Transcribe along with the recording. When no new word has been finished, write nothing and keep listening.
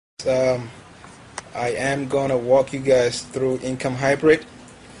Um, I am going to walk you guys through Income Hybrid.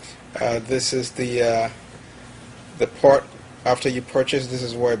 This is the part after you purchase. This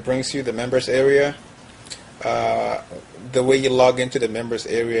is where it brings you the members area. Uh, the way you log into the members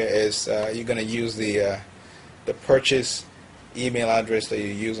area is you're going to use the purchase email address that you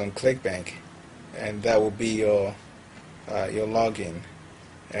use on ClickBank, and that will be your login.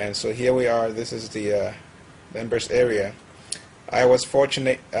 And so here we are. This is the members area. I was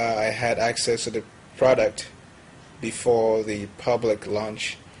fortunate I had access to the product before the public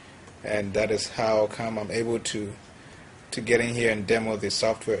launch, and that is how come I'm able to get in here and demo the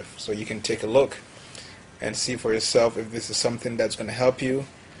software, so you can take a look and see for yourself if this is something that's going to help you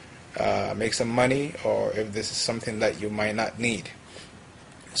make some money, or if this is something that you might not need.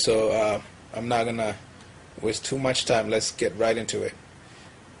 So I'm not going to waste too much time. Let's get right into it.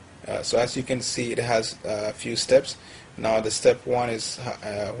 So as you can see, it has a few steps. Now the step one is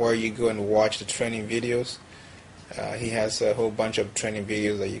where you go and watch the training videos. He has a whole bunch of training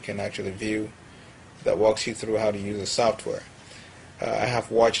videos that you can actually view that walks you through how to use the software. I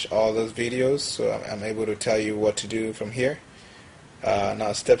have watched all those videos, so I'm able to tell you what to do from here.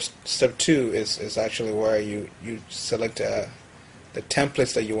 Now step two is actually where you select the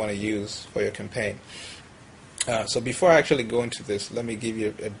templates that you want to use for your campaign. So before I actually go into this, let me give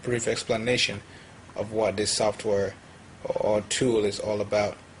you a brief explanation of what this software or tool is all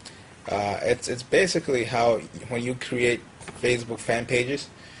about. It's basically how when you create Facebook fan pages,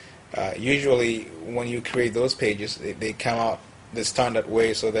 usually when you create those pages, they come out the standard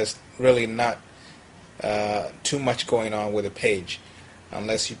way, so there's really not too much going on with the page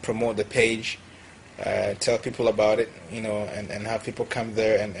unless you promote the page, tell people about it, and have people come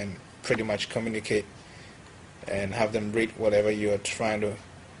there and pretty much communicate and have them read whatever you're trying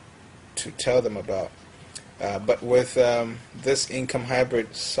to tell them about. But with this Income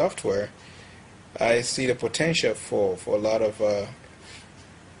Hybrid software, I see the potential for a lot of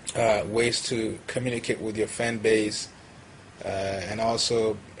ways to communicate with your fan base, and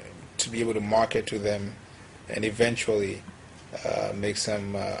also to be able to market to them and eventually make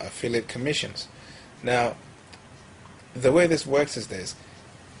some affiliate commissions. Now, the way this works is this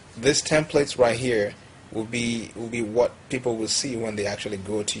templates right here will be what people will see when they actually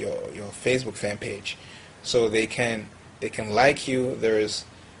go to your Facebook fan page. So they can like you. There's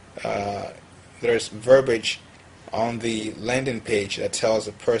verbiage on the landing page that tells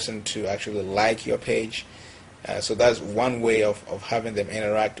a person to actually like your page. So that's one way of having them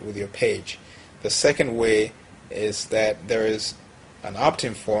interact with your page. The second way is that there is an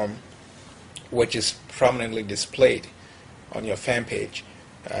opt-in form which is prominently displayed on your fan page.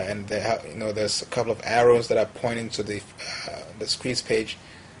 And there's a couple of arrows that are pointing to the squeeze page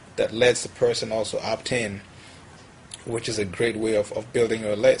that lets the person also opt in, which is a great way of building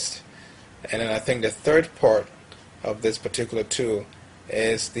your list. And then I think the third part of this particular tool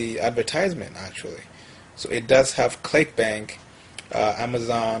is the advertisement, actually. So it does have ClickBank,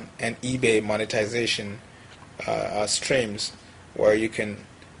 Amazon, and eBay monetization streams, where you can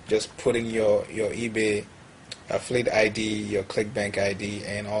just put in your eBay affiliate ID, your ClickBank ID,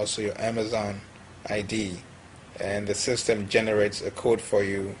 and also your Amazon ID, and the system generates a code for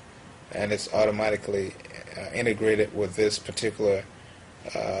you, and it's automatically integrated with this particular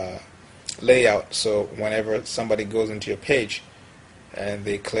layout. So whenever somebody goes into your page and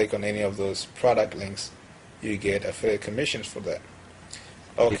they click on any of those product links, you get affiliate commissions for that.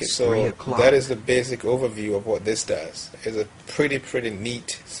 Okay, so that is the basic overview of what this does. It's a pretty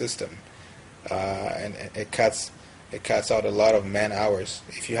neat system. And it cuts out a lot of man hours.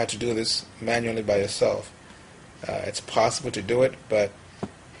 If you had to do this manually by yourself, it's possible to do it, but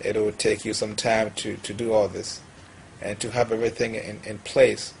it will take you some time to do all this, and to have everything in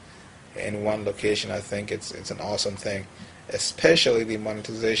place in one location. I think it's an awesome thing, especially the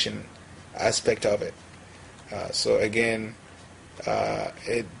monetization aspect of it. So again,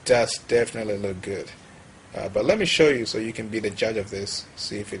 it does definitely look good. But let me show you so you can be the judge of this,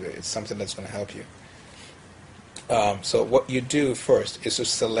 see if it's something that's going to help you. So what you do first is to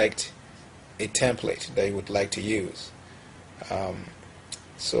select a template that you would like to use.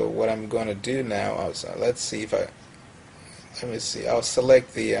 So what I'm going to do now, let me see, I'll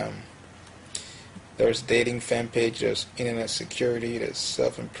select there's dating fan page, there's internet security, there's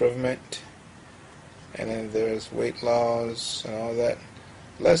self-improvement, and then there's weight loss and all that.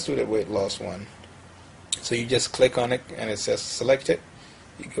 Let's do the weight loss one. So you just click on it and it says select it.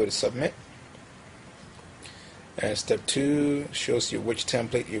 You go to submit. And step 2 shows you which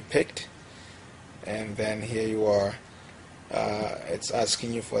template you picked. And then here you are. It's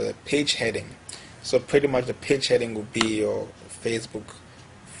asking you for the page heading. So pretty much the page heading will be your Facebook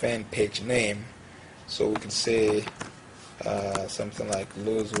fan page name. So we can say something like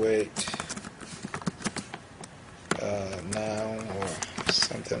lose weight now, or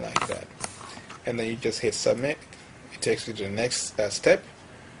something like that. And then you just hit submit. It takes you to the next step,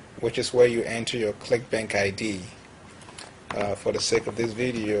 which is where you enter your ClickBank ID. For the sake of this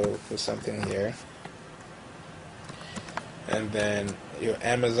video, we'll put something here. And then your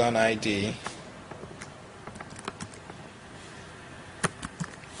Amazon ID.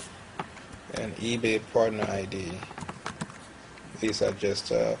 And eBay partner ID. These are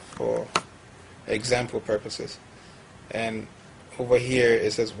just for example purposes. And over here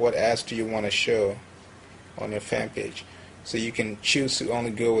it says what ads do you want to show on your fan page. So you can choose to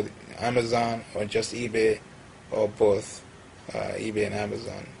only go with Amazon or just eBay, or both, eBay and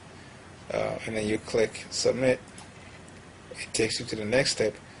Amazon. And then you click submit. It takes you to the next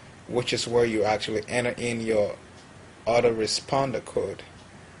step, which is where you actually enter in your autoresponder code.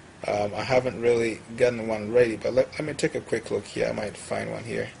 I haven't really gotten one ready, but let me take a quick look here. I might find one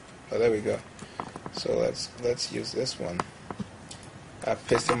here. Oh, there we go. So let's use this one. I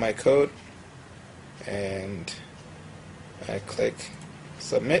paste in my code and I click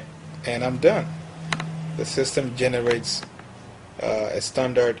submit, and I'm done. The system generates a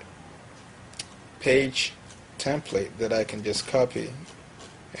standard page template that I can just copy,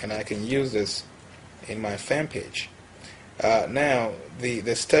 and I can use this in my fan page. Now,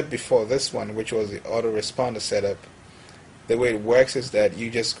 the step before this one, which was the autoresponder setup, the way it works is that you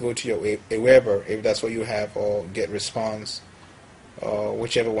just go to your Aweber, if that's what you have, or GetResponse, or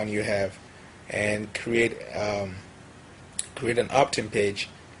whichever one you have, and create an opt-in page,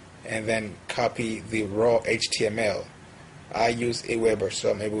 and then copy the raw HTML. I use Aweber, so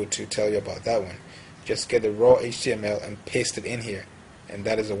I'm able to tell you about that one. Just get the raw HTML and paste it in here, and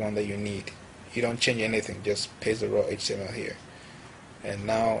that is the one that you need. You don't change anything, just paste the raw HTML here. And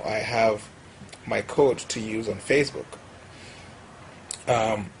now I have my code to use on Facebook.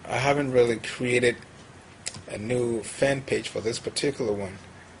 I haven't really created a new fan page for this particular one,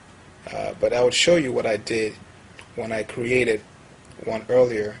 but I would show you what I did when I created one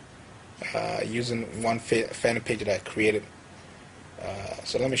earlier, using one fan page that I created.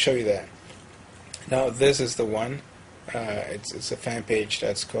 So let me show you that. Now this is the one. It's a fan page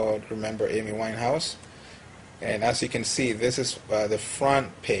that's called Remember Amy Winehouse, and as you can see, this is the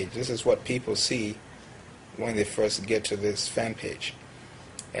front page. This is what people see when they first get to this fan page,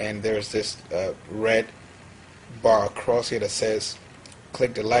 and there's this red bar across here that says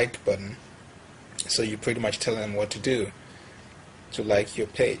click the like button. So you pretty much tell them what to do to like your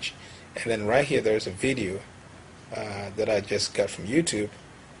page. And then right here there's a video that I just got from YouTube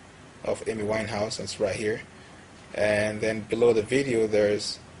of Amy Winehouse. It's right here. And then below the video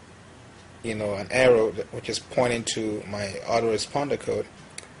there's an arrow which is pointing to my autoresponder code.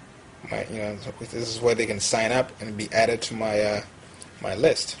 This is where they can sign up and be added to my my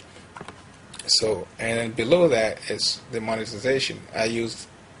list. So, and then below that is the monetization. I used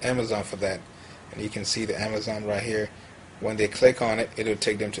Amazon for that, and you can see the Amazon right here. When they click on it, it'll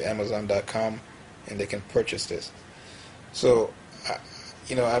take them to Amazon.com, and they can purchase this. So,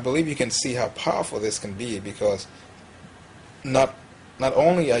 I believe you can see how powerful this can be, because not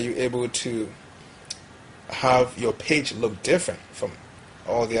only are you able to have your page look different from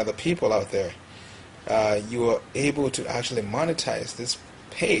all the other people out there, you are able to actually monetize this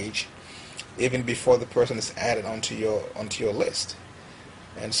page even before the person is added onto your list.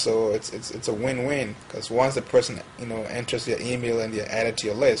 And so it's a win-win, because once the person enters their email and they're added to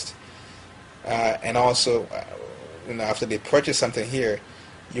your list, and also after they purchase something here,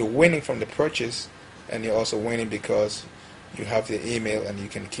 you're winning from the purchase, and you're also winning because you have their email and you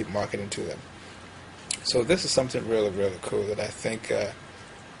can keep marketing to them. So this is something really, really cool that I think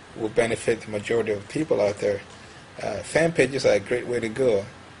will benefit the majority of people out there. Fan pages are a great way to go,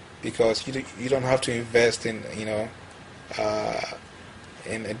 because you don't have to invest in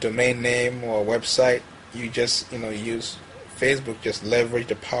in a domain name or a website. You just use Facebook, just leverage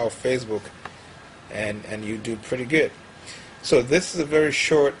the power of Facebook, and you do pretty good. So this is a very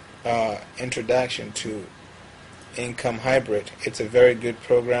short introduction to Income Hybrid. It's a very good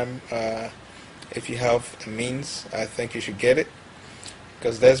program. If you have the means, I think you should get it,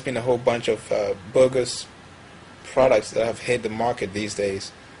 because there's been a whole bunch of bogus products that have hit the market these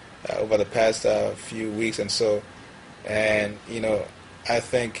days over the past few weeks and so. And I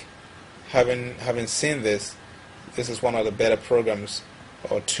think having seen this is one of the better programs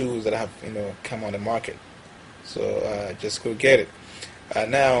or tools that have come on the market. So just go get it.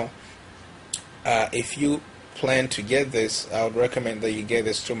 Now, if you plan to get this, I would recommend that you get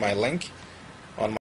this through my link